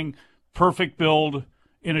wrestling, perfect build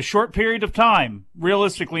in a short period of time,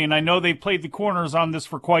 realistically. And I know they've played the corners on this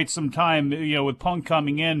for quite some time, with Punk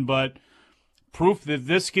coming in, but proof that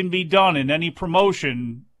this can be done in any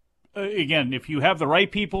promotion. Again, if you have the right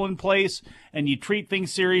people in place and you treat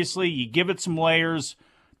things seriously, you give it some layers,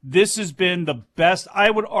 this has been the best. I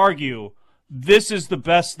would argue this is the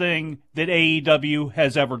best thing that AEW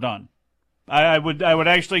has ever done. I would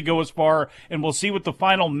actually go as far, and we'll see what the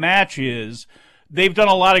final match is. They've done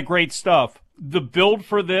a lot of great stuff. The build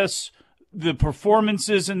for this, the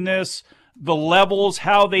performances in this, the levels,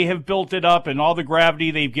 how they have built it up, and all the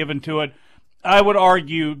gravity they've given to it, I would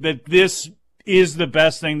argue that this is the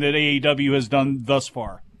best thing that AEW has done thus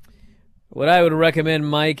far. What I would recommend,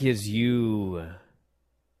 Mike, is you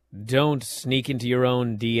don't sneak into your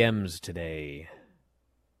own DMs today.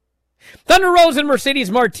 Thunder Rose and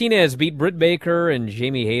Mercedes Martinez beat Britt Baker and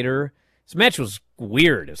Jamie Hayter. This match was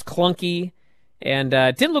weird. It was clunky, and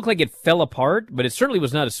it didn't look like it fell apart, but it certainly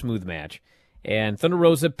was not a smooth match. And Thunder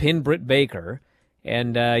Rosa pinned Britt Baker,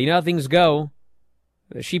 and you know how things go.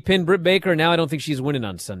 She pinned Britt Baker, and now I don't think she's winning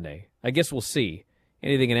on Sunday. I guess we'll see.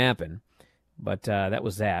 Anything can happen. But that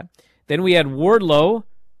was that. Then we had Wardlow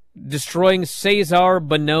destroying Cesar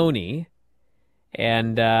Bononi,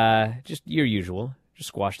 and just your usual, just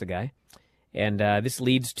squash the guy. And this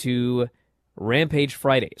leads to Rampage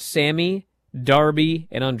Friday. Sammy, Darby,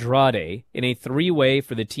 and Andrade in a three-way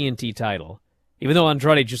for the TNT title. Even though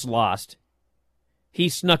Andrade just lost, he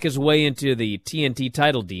snuck his way into the TNT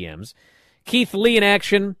title DMs. Keith Lee in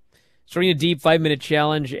action, starting a deep 5-minute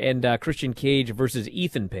challenge, and Christian Cage versus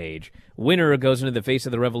Ethan Page. Winner goes into the Face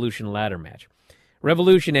of the Revolution ladder match.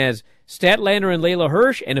 Revolution has Statlander and Layla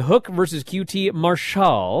Hirsch, and Hook versus QT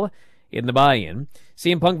Marshall in the buy-in.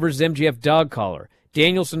 CM Punk versus MJF dog collar.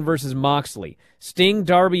 Danielson versus Moxley. Sting,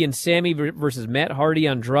 Darby, and Sammy versus Matt Hardy,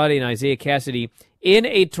 Andrade, and Isaiah Cassidy in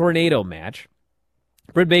a tornado match.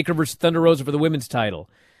 Britt Baker versus Thunder Rosa for the women's title.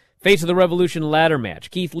 Face of the Revolution ladder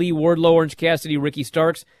match. Keith Lee, Wardlow, Orange Cassidy, Ricky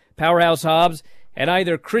Starks, Powerhouse Hobbs, and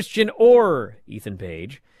either Christian or Ethan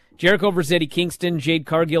Page. Jericho versus Eddie Kingston, Jade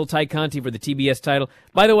Cargill, Ty Conti for the TBS title.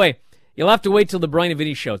 By the way, you'll have to wait till the Bryan and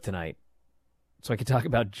Vinny show tonight so I can talk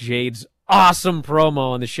about Jade's awesome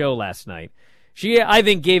promo on the show last night. She, I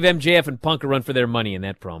think, gave MJF and Punk a run for their money in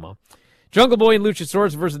that promo. Jungle Boy and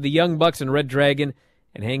Luchasaurus versus the Young Bucks and Red Dragon,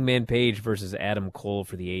 and Hangman Page versus Adam Cole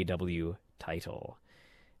for the AEW title.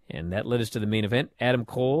 And that led us to the main event. Adam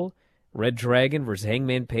Cole, Red Dragon versus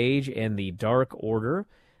Hangman Page and the Dark Order.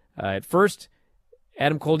 At first,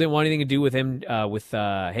 Adam Cole didn't want anything to do with him, with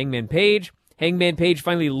Hangman Page. Hangman Page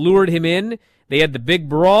finally lured him in. They had the big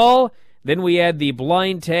brawl. Then we had the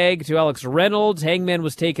blind tag to Alex Reynolds. Hangman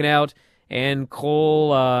was taken out, and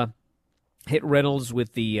Cole hit Reynolds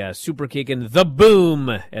with the super kick and the boom,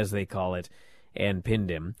 as they call it, and pinned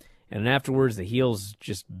him. And afterwards, the heels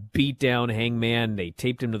just beat down Hangman. They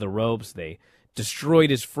taped him to the ropes. They destroyed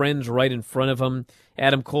his friends right in front of him.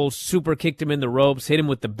 Adam Cole super kicked him in the ropes, hit him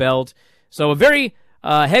with the belt. So a very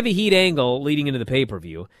heavy heat angle leading into the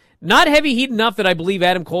pay-per-view. Not heavy heat enough that I believe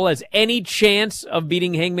Adam Cole has any chance of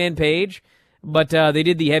beating Hangman Page, but they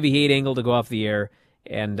did the heavy heat angle to go off the air.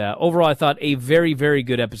 And overall, I thought a very, very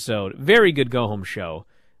good episode, very good go-home show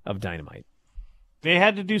of Dynamite. They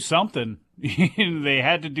had to do something. They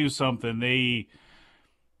had to do something.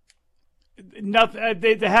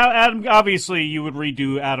 Adam, obviously, you would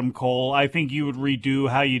redo Adam Cole. I think you would redo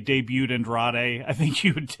how you debuted Andrade.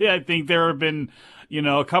 I think there have been,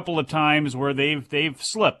 a couple of times where they've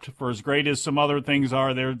slipped. For as great as some other things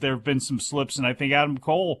are, there have been some slips, and I think Adam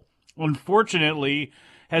Cole, unfortunately,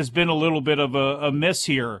 has been a little bit of a miss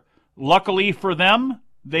here. Luckily for them,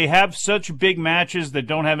 they have such big matches that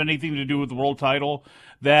don't have anything to do with the world title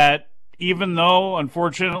that even though,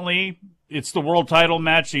 unfortunately, it's the world title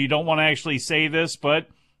match, so you don't want to actually say this, but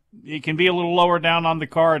it can be a little lower down on the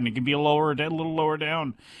card, and it can be a little lower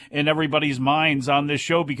down in everybody's minds on this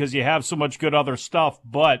show because you have so much good other stuff.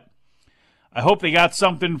 But I hope they got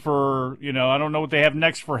something for, I don't know what they have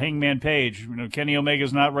next for Hangman Page. Kenny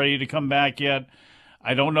Omega's not ready to come back yet.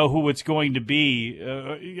 I don't know who it's going to be.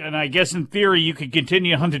 And I guess in theory you could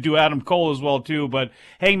continue on to do Adam Cole as well too, but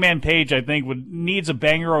Hangman Page I think needs a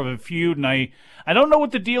banger of a feud, and I don't know what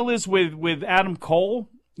the deal is with Adam Cole,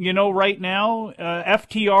 right now.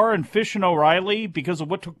 FTR and Fish and O'Reilly, because of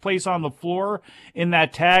what took place on the floor in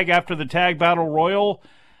that tag after the tag battle royal,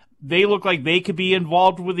 they look like they could be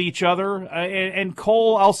involved with each other. And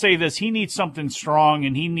Cole, I'll say this, he needs something strong,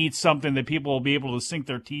 and he needs something that people will be able to sink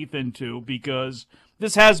their teeth into, because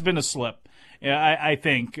this has been a slip, I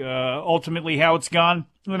think, ultimately how it's gone.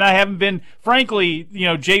 And I haven't been, frankly,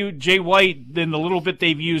 Jay White, in the little bit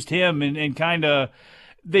they've used him and they've kind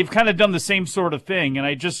of done the same sort of thing.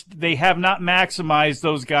 And they have not maximized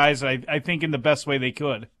those guys, I think, in the best way they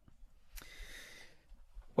could.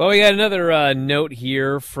 Well, we got another note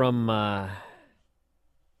here from the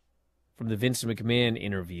Vince McMahon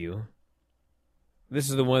interview. This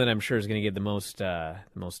is the one that I'm sure is going to get the most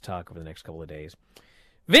talk over the next couple of days.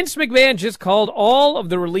 Vince McMahon just called all of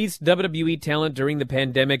the released WWE talent during the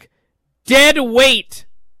pandemic dead weight.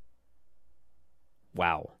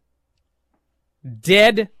 Wow.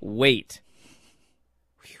 Dead weight.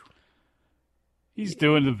 He's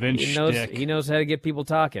doing the Vince shtick. He knows how to get people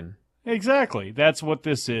talking. Exactly. That's what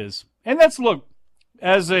this is. And that's, look,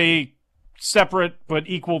 as a separate but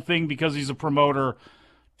equal thing, because he's a promoter,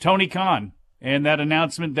 Tony Khan and that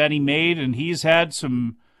announcement that he made, and he's had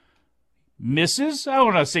some misses. I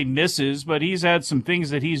don't want to say misses, but he's had some things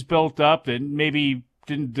that he's built up that maybe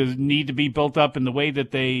didn't need to be built up in the way that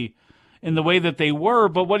they were.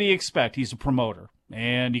 But what do you expect? He's a promoter,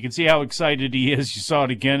 and you can see how excited he is. You saw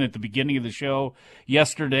it again at the beginning of the show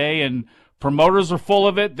yesterday, and promoters are full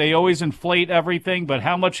of it. They always inflate everything, but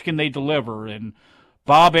how much can they deliver? And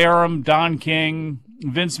Bob Arum, Don King,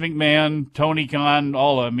 Vince McMahon, Tony Khan,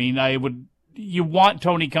 you want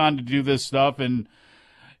Tony Khan to do this stuff, and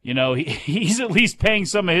he's at least paying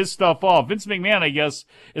some of his stuff off. Vince McMahon, I guess,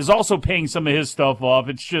 is also paying some of his stuff off.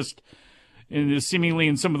 It's just seemingly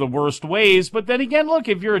in some of the worst ways. But then again, look,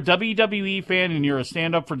 if you're a WWE fan and you're a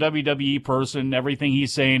stand-up for WWE person, everything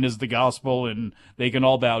he's saying is the gospel, and they can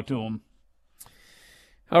all bow to him.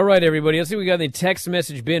 All right, everybody. Let's see what we got in the text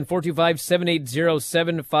message bin.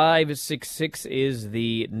 425-780-7566 is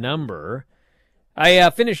the number. I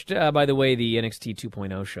finished, by the way, the NXT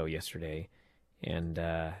 2.0 show yesterday. And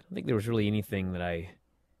I don't think there was really anything that it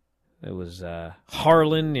was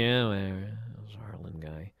Harlan, it was a Harlan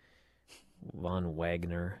guy. Von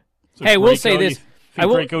Wagner. So hey, we'll say this.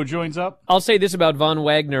 Greco joins up? I'll say this about Von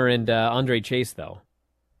Wagner and Andre Chase, though,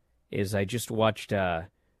 is I just watched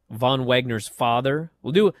Von Wagner's father.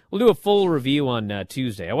 We'll do a full review on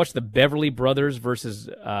Tuesday. I watched the Beverly Brothers versus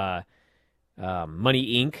Money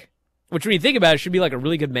Inc., which when you think about it, should be like a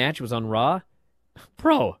really good match. It was on Raw.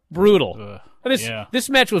 Bro, brutal. This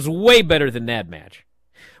match was way better than that match.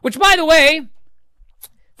 Which, by the way,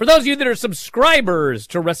 for those of you that are subscribers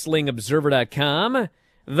to WrestlingObserver.com,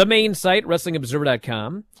 the main site,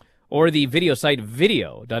 WrestlingObserver.com, or the video site,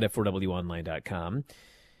 video.f4wonline.com,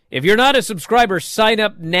 if you're not a subscriber, sign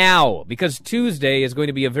up now, because Tuesday is going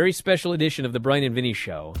to be a very special edition of the Bryan and Vinny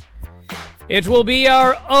Show. It will be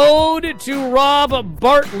our Ode to Rob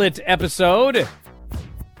Bartlett episode.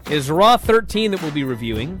 It's Raw 13 that we'll be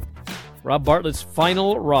reviewing. Rob Bartlett's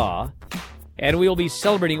final Raw, and we will be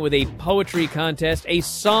celebrating it with a poetry contest, a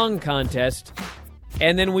song contest,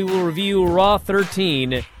 and then we will review Raw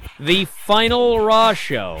 13, the final Raw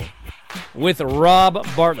show, with Rob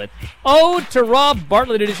Bartlett. Ode to Rob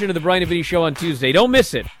Bartlett edition of the Bryan and Vinny Show on Tuesday. Don't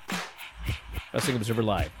miss it. Wrestling Observer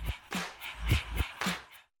Live.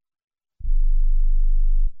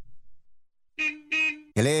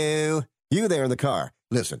 Hello? You there in the car.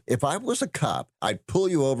 Listen, if I was a cop, I'd pull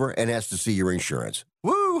you over and ask to see your insurance.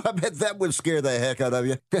 Woo, I bet that would scare the heck out of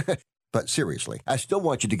you. But seriously, I still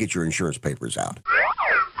want you to get your insurance papers out.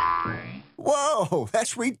 Whoa,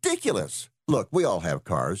 that's ridiculous. Look, we all have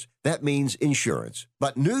cars. That means insurance.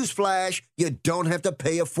 But newsflash, you don't have to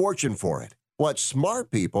pay a fortune for it. What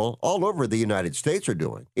smart people all over the United States are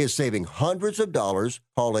doing is saving hundreds of dollars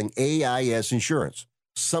calling AIS Insurance.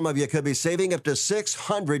 Some of you could be saving up to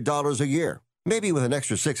 $600 a year. Maybe with an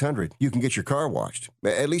extra $600, you can get your car washed,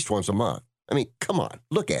 at least once a month. I mean, come on,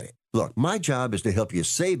 look at it. Look, my job is to help you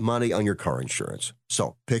save money on your car insurance.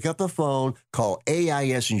 So pick up the phone, call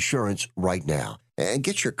AIS Insurance right now, and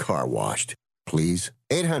get your car washed. Please.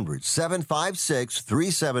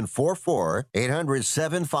 800-756-3744.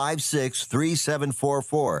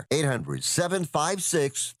 800-756-3744.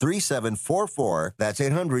 800-756-3744. That's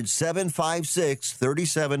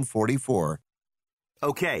 800-756-3744.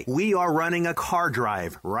 Okay, we are running a car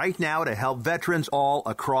drive right now to help veterans all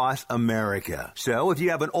across America. So if you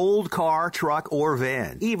have an old car, truck, or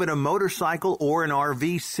van, even a motorcycle or an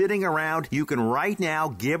RV sitting around, you can right now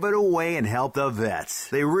give it away and help the vets.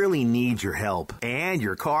 They really need your help. And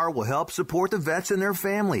your car will help support the vets and their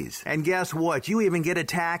families. And guess what? You even get a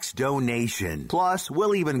tax donation. Plus,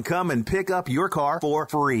 we'll even come and pick up your car for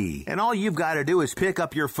free. And all you've got to do is pick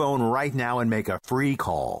up your phone right now and make a free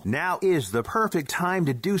call. Now is the perfect time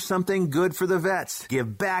to do something good for the vets.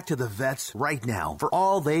 Give back to the vets right now for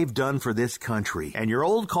all they've done for this country. And your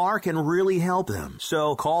old car can really help them.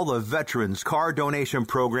 So call the Veterans Car Donation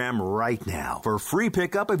Program right now for free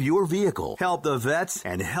pickup of your vehicle. Help the vets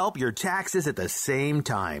and help your taxes at the same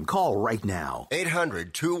time. Call right now.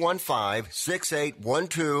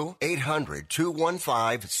 800-215-6812.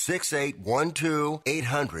 800-215-6812.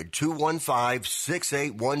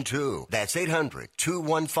 800-215-6812. That's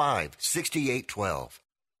 800-215-6812.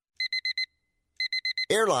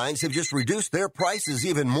 Airlines have just reduced their prices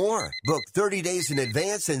even more. Book 30 days in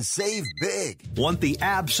advance and save big. Want the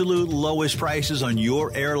absolute lowest prices on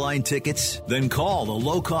your airline tickets? Then call the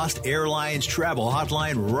Low Cost Airlines Travel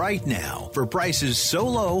Hotline right now for prices so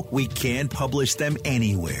low we can't publish them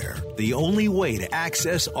anywhere. The only way to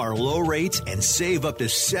access our low rates and save up to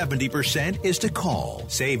 70% is to call.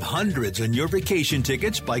 Save hundreds on your vacation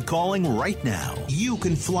tickets by calling right now. You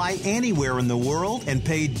can fly anywhere in the world and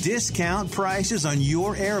pay discount prices on your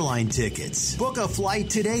airline tickets. Book a flight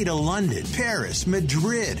today to London, Paris,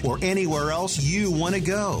 Madrid, or anywhere else you want to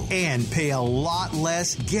go. And pay a lot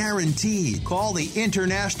less guaranteed. Call the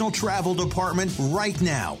International Travel Department right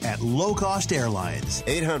now at Low Cost Airlines.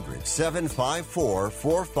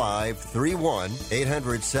 800-754-4531.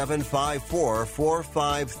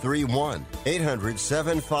 800-754-4531.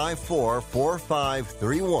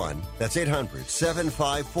 800-754-4531. That's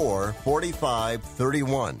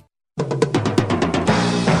 800-754-4531.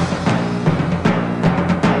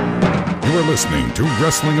 You are listening to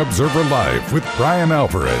Wrestling Observer Live with Bryan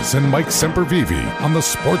Alvarez and Mike Sempervive on the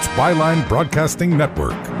Sports Byline Broadcasting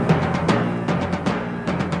Network.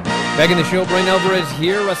 Back in the show, Bryan Alvarez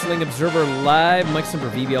here, Wrestling Observer Live. Mike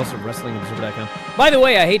Sempervive, also WrestlingObserver.com. By the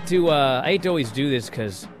way, I hate to always do this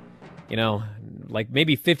because, you know, like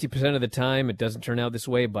maybe 50% of the time it doesn't turn out this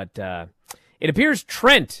way, but it appears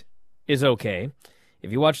Trent is okay.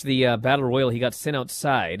 If you watch the Battle Royal, he got sent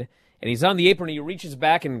outside. And he's on the apron, and he reaches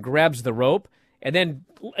back and grabs the rope, and then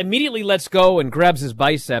immediately lets go and grabs his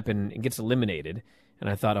bicep and gets eliminated. And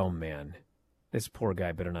I thought, oh, man, this poor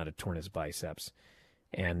guy better not have torn his biceps.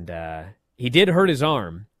 And he did hurt his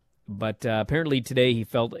arm, but apparently today he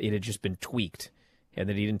felt it had just been tweaked and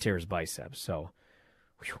that he didn't tear his biceps. So,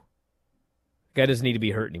 whew. Guy doesn't need to be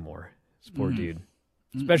hurt anymore. This poor dude.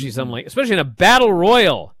 Especially especially in a Battle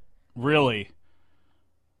Royal. Really?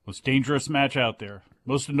 Most dangerous match out there.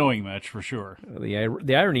 Most annoying match, for sure.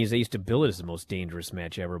 The irony is they used to bill it as the most dangerous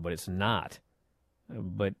match ever, but it's not.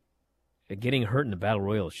 But getting hurt in the Battle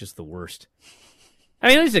Royal is just the worst. I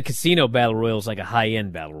mean, at least a casino Battle Royal is like a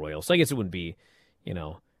high-end Battle Royal, so I guess it wouldn't be, you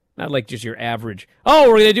know, not like just your average, oh,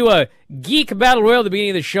 we're going to do a geek Battle Royal at the beginning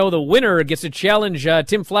of the show. The winner gets to challenge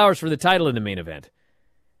Tim Flowers for the title in the main event.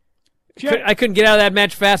 I couldn't get out of that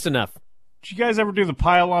match fast enough. Did you guys ever do the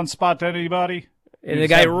pile-on spot to anybody? And the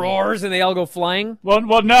guy roars and they all go flying?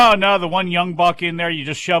 Well, no. The one young buck in there, you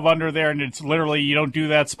just shove under there, and it's literally, you don't do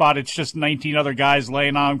that spot. It's just 19 other guys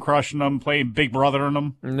laying on them, crushing them, playing Big Brother on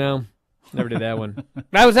them. No, never did that one.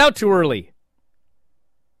 I was out too early.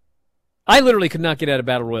 I literally could not get out of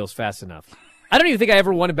Battle Royals fast enough. I don't even think I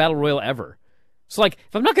ever won a Battle Royal ever. So, like,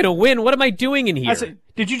 if I'm not going to win, what am I doing in here?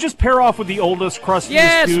 Did you just pair off with the oldest,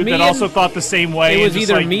 crustiest dude that also thought the same way? It was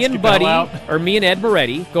either me and Buddy or me and Ed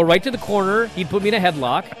Moretti. Go right to the corner. He'd put me in a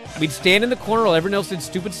headlock. We'd stand in the corner while everyone else did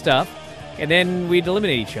stupid stuff. And then we'd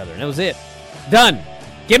eliminate each other. And that was it. Done.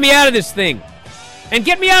 Get me out of this thing. And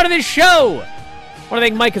get me out of this show. I want to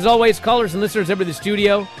thank Mike, as always, callers and listeners over to the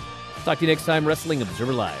studio. Talk to you next time, Wrestling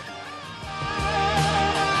Observer Live.